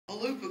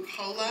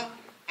Olubukola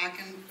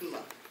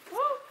Akinbula.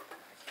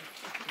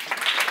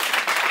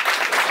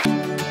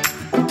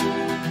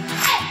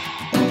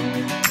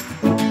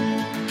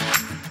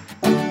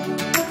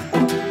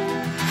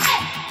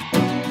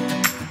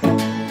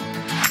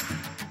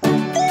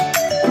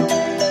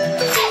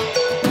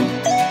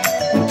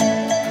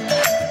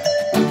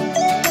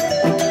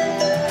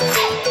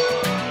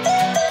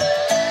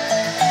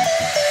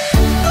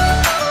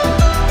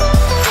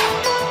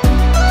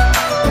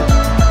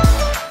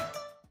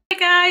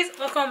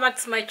 Welcome back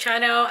to my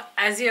channel.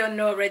 As you all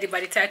know already by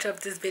the title of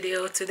this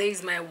video, today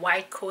is my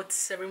white coat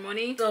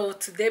ceremony. So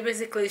today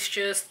basically is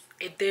just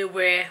a day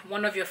where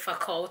one of your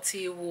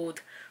faculty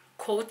would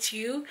quote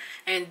you,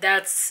 and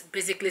that's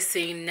basically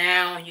saying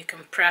now you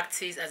can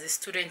practice as a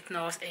student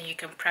nurse and you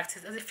can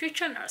practice as a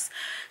future nurse.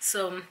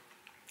 So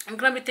I'm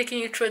gonna be taking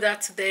you through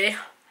that today.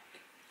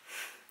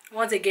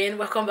 Once again,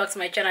 welcome back to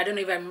my channel. I don't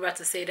know if I remember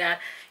to say that.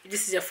 If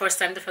this is your first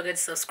time, don't forget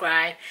to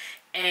subscribe,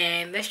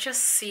 and let's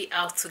just see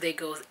how today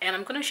goes. And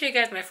I'm gonna show you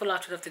guys my full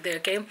outfit of today,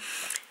 okay?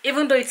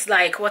 Even though it's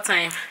like, what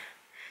time?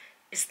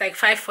 It's like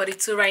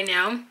 5:42 right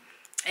now,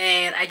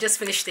 and I just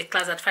finished the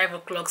class at 5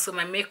 o'clock, so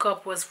my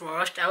makeup was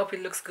rushed. I hope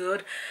it looks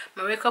good.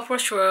 My makeup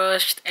was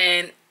rushed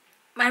and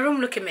my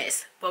room look a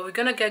mess, but we're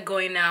gonna get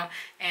going now,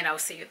 and I'll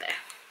see you there.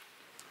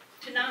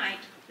 Tonight,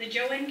 the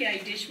Joanne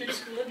Gay Dishman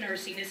School of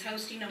Nursing is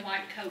hosting a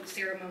white coat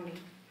ceremony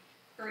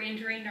for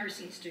entering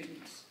nursing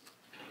students.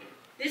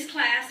 This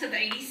class of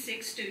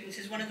 86 students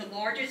is one of the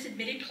largest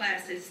admitted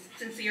classes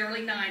since the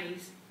early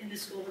 90s in the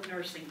School of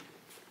Nursing.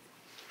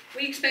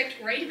 We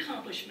expect great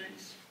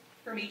accomplishments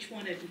from each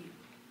one of you.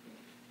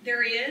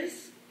 There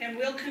is and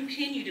will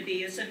continue to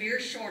be a severe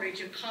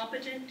shortage of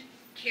competent,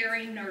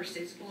 caring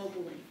nurses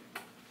globally.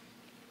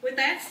 With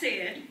that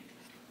said,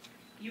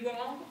 you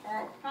all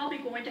are probably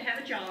going to have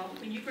a job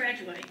when you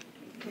graduate.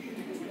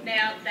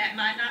 Now, that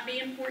might not be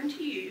important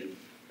to you,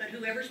 but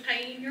whoever's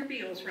paying your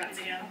bills right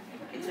now,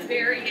 it's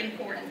very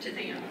important to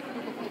them.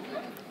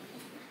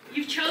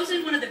 You've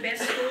chosen one of the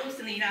best schools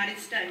in the United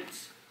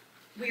States.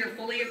 We are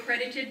fully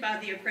accredited by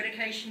the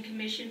Accreditation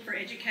Commission for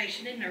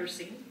Education and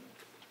Nursing,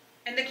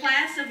 and the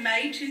class of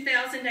May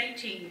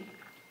 2018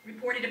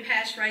 reported a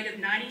pass rate of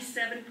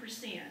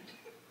 97%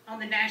 on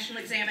the National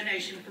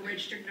Examination for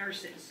Registered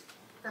Nurses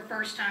for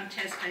first-time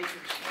test takers.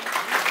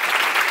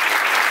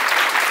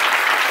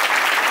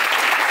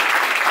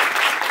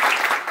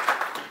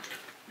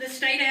 The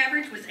state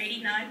average was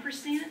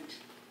 89%,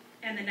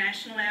 and the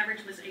national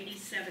average was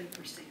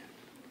 87%.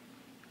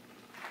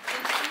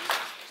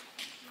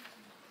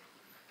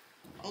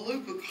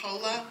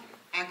 Olubukola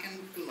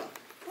Akinbula.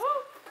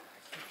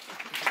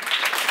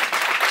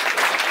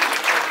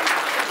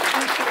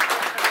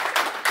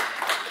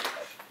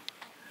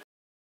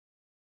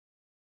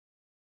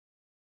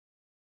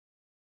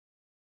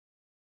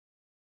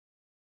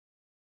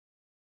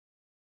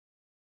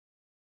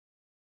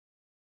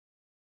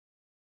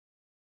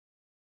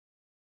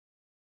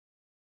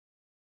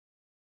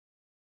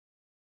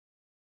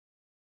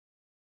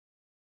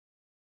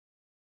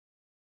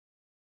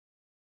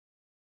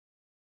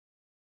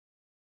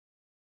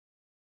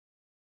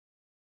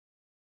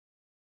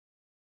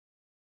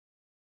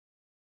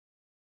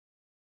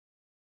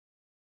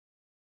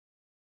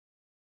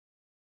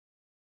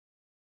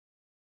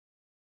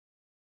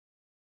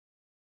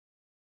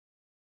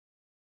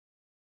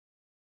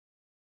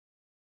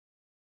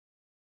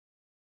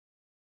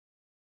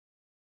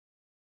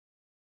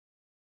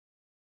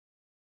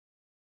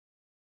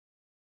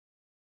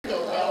 The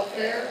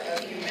welfare of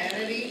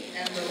humanity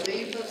and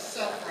relief of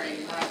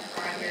suffering my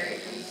primary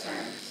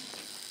concerns.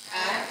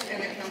 Act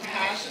in a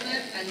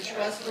compassionate and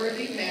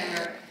trustworthy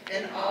manner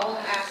in all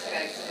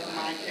aspects of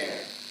my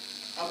care.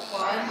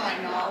 Apply my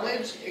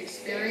knowledge,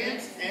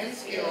 experience, and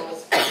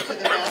skills to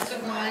the best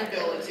of my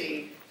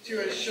ability to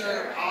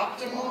assure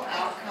optimal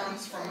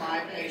outcomes for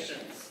my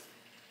patients.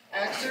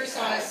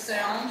 Exercise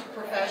sound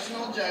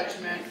professional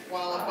judgment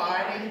while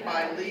abiding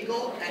by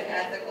legal and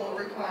ethical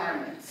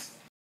requirements.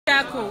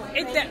 Cool.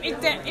 It's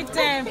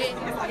them.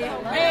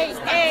 Hey.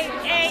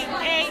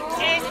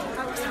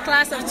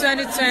 Class of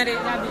 2020.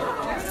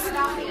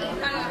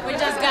 We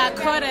just got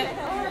caught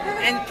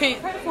and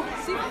pinned. We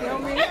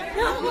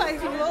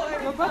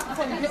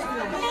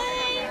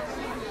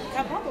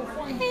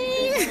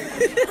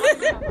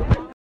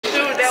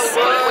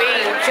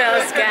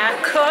just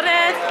got caught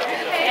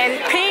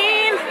and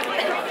pinned.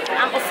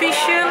 I'm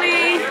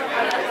officially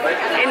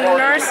a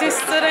nursing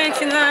student,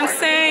 you know what I'm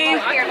saying?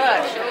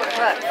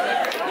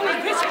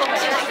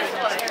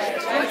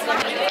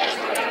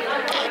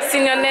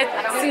 Senior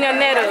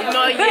Neto.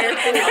 No, yeah.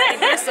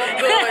 It's so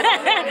good.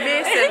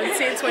 May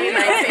 17,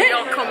 2019,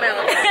 y'all come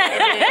out.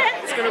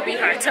 And it's going to be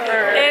her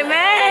turn. Amen.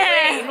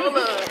 Hey, hold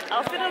up.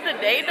 Outfit of the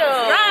day,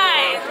 though.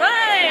 Right.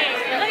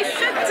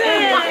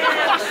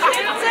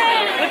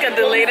 Look at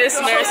the latest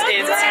nurse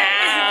in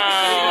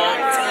town.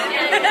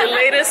 The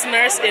latest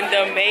nurse in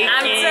the making.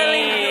 I'm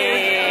telling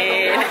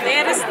you.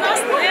 Latest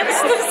nurse.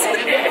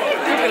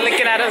 You're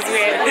looking at us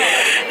weird.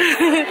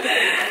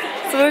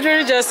 So we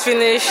just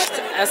finished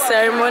a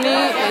ceremony,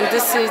 and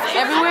this is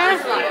everywhere.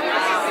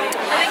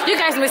 You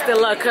guys missed a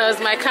lot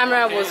because my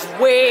camera was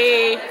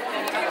way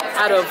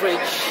out of reach.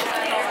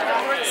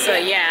 So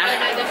yeah,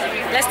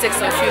 let's take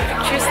some few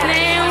pictures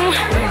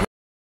now.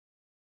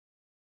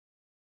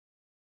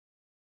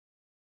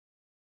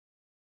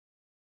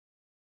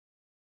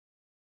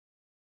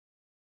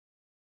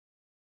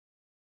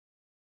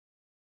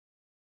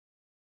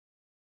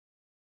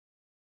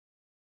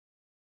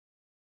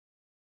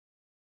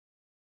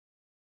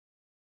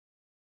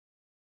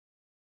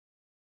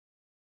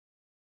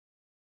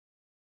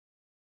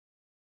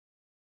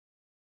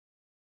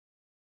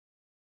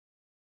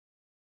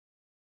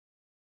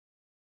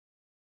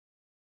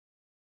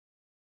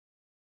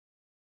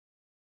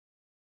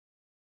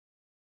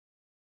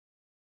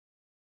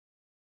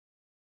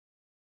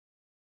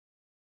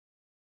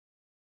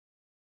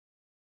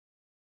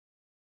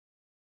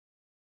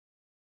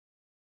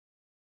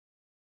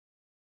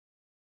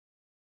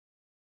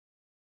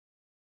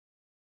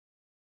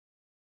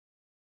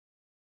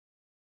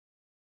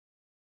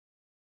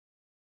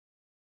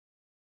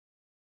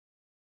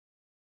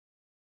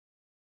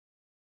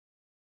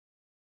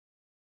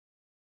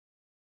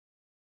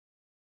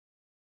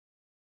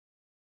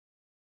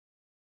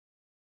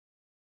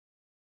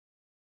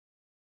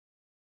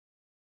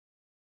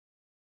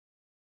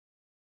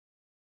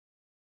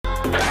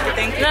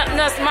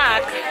 No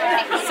smack.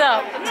 So,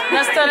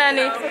 no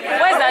Stonani.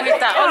 Where's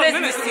Anita? Always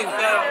missing.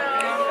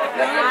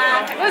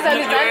 Where's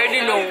Anita? You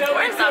already know.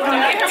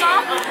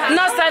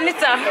 No,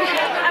 Anita.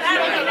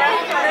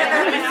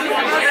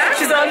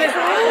 She's always. I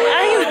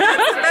know.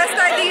 Best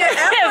idea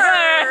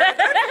ever.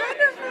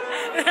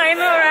 I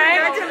know,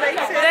 right?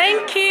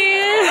 Thank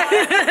you.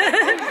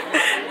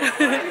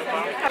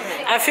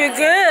 I feel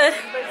good.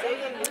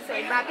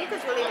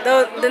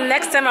 The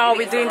next time I'll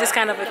be doing this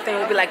kind of a thing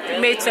will be like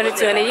May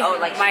 2020,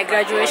 my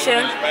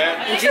graduation.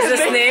 In Jesus'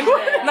 name.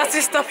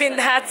 Nothing stopping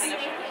that.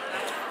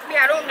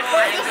 I don't know.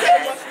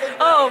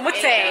 Oh, Mute.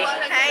 Hey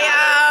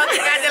y'all,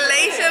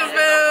 congratulations,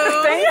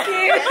 boo. Thank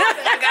you.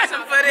 I got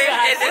some footage.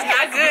 It's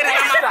not good.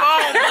 It's on my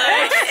phone,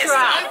 but it's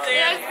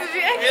something.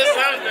 It's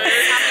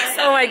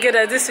something. Oh my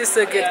goodness, this is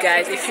so good,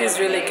 guys. It feels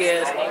really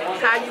good.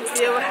 How you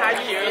feel? How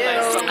you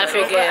feel? I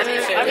feel good.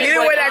 You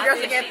didn't wear that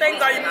dress again.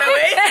 Thanks, all you know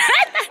it.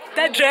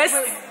 That dress.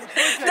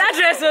 That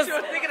dress was. She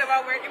was thinking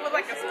about wearing. It was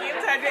like a skin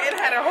tight dress. It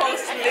had a whole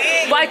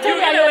sling. Why you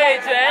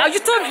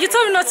you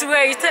told me not to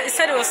wear it. You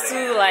said it was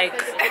too like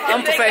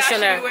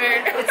unprofessional.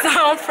 It's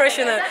not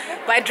unprofessional.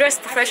 But I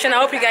dressed professional.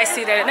 I hope you guys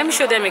see that. Let me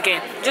show them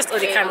again. Just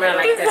hold the camera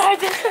like this.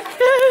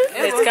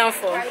 Let's come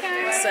for.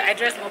 So I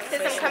dressed more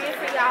professional. I'm coming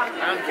for y'all.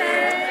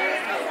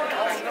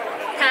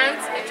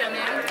 Pants, H&M.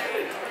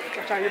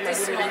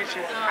 This one.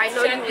 I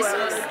know you This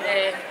will. was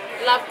the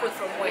lab coat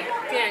from where?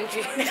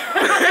 PNG.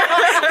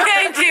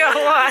 PNG or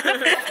what?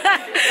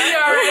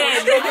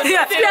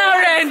 Yeah,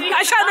 PRN.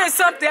 I should know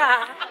something.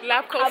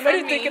 Lab coat I'm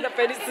already taking a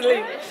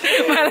penicillin.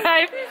 My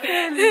life.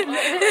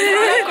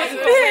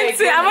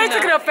 See, I'm already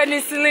taking a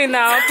penicillin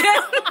now.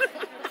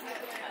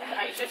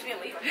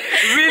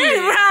 Really?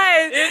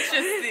 Right.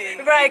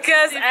 Interesting. Right,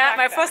 because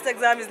my first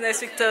exam is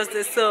next week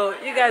Thursday, so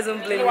you guys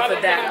don't blame me for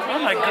that. Oh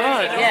my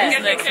god. Yeah.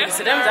 Next week.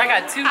 So that means I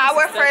got 2 weeks.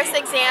 Our first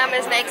exam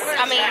is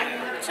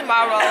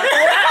tomorrow.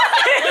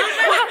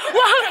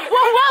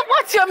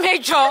 What's your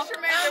major?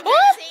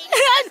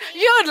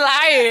 You're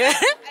lying.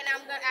 And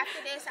I'm gonna,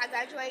 after this, I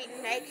graduate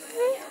next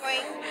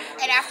spring,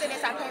 and after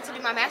this, I plan to do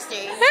my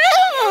master's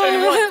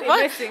What?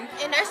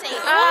 in nursing.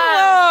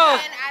 Oh.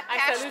 And I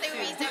passed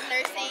theories of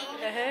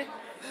nursing,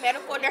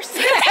 medical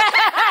nursing.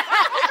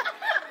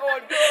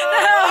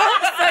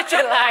 Such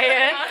a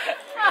liar.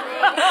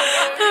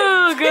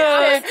 Oh,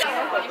 good.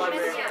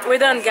 We're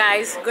done,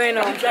 guys. Going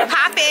on.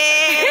 Poppin'.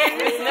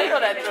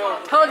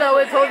 Hold on,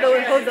 wait.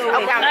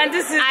 And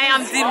this is. I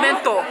am the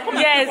mentor.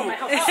 Yes. So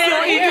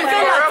if you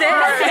fail at it,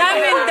 that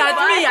means that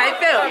me, I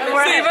fail.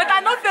 So you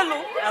better not fail.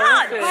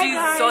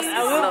 Jesus.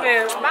 I will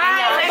fail.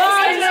 Bye.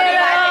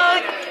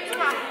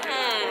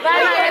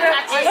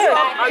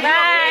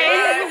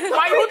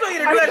 Why you doing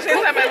to do that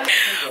same time?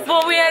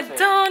 But we are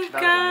done,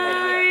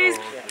 guys.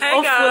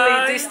 Hopefully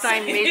guys. this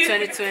time, May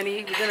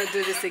 2020, we're gonna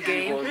do this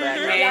again.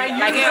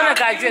 Like we're gonna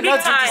graduate,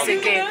 not do this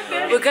again.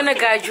 We're gonna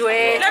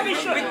graduate. Let me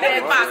show you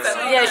that.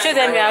 Yeah, show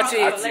them how to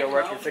eat. You're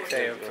working 6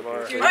 a.m.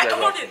 tomorrow.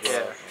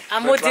 Yeah.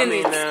 I'm holding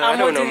it. I I'm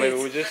don't know, holding maybe it.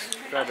 we'll just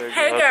try to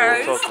Hey,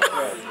 guys.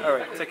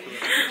 Alright, take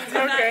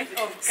care. Okay.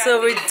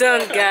 So we're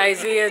done,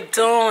 guys. We are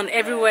done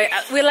everywhere.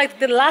 We're like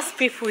the last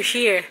people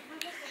here.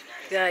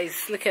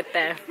 Guys, look at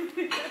that.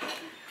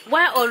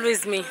 Why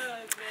always me?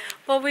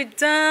 But we're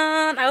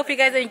done. I hope you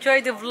guys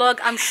enjoyed the vlog.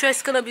 I'm sure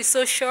it's gonna be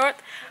so short,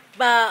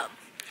 but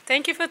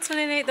thank you for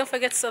tuning in. Don't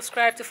forget to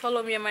subscribe to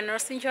follow me on my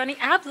nursing journey.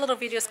 I have a lot of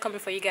videos coming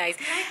for you guys.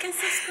 Like and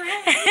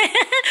subscribe.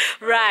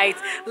 Right,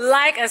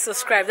 like and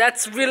subscribe.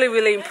 That's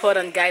really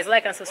important, guys.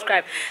 Like and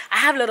subscribe. I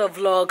have a lot of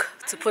vlog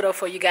to put up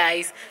for you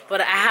guys,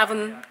 but I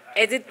haven't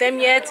edited them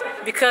yet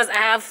because I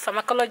have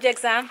pharmacology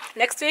exam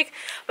next week.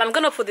 But I'm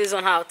gonna put this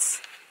one out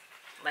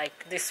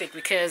like this week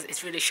because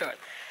it's really short.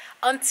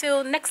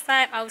 Until next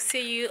time, I will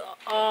see you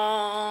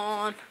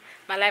on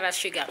My Life as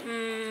Sugar.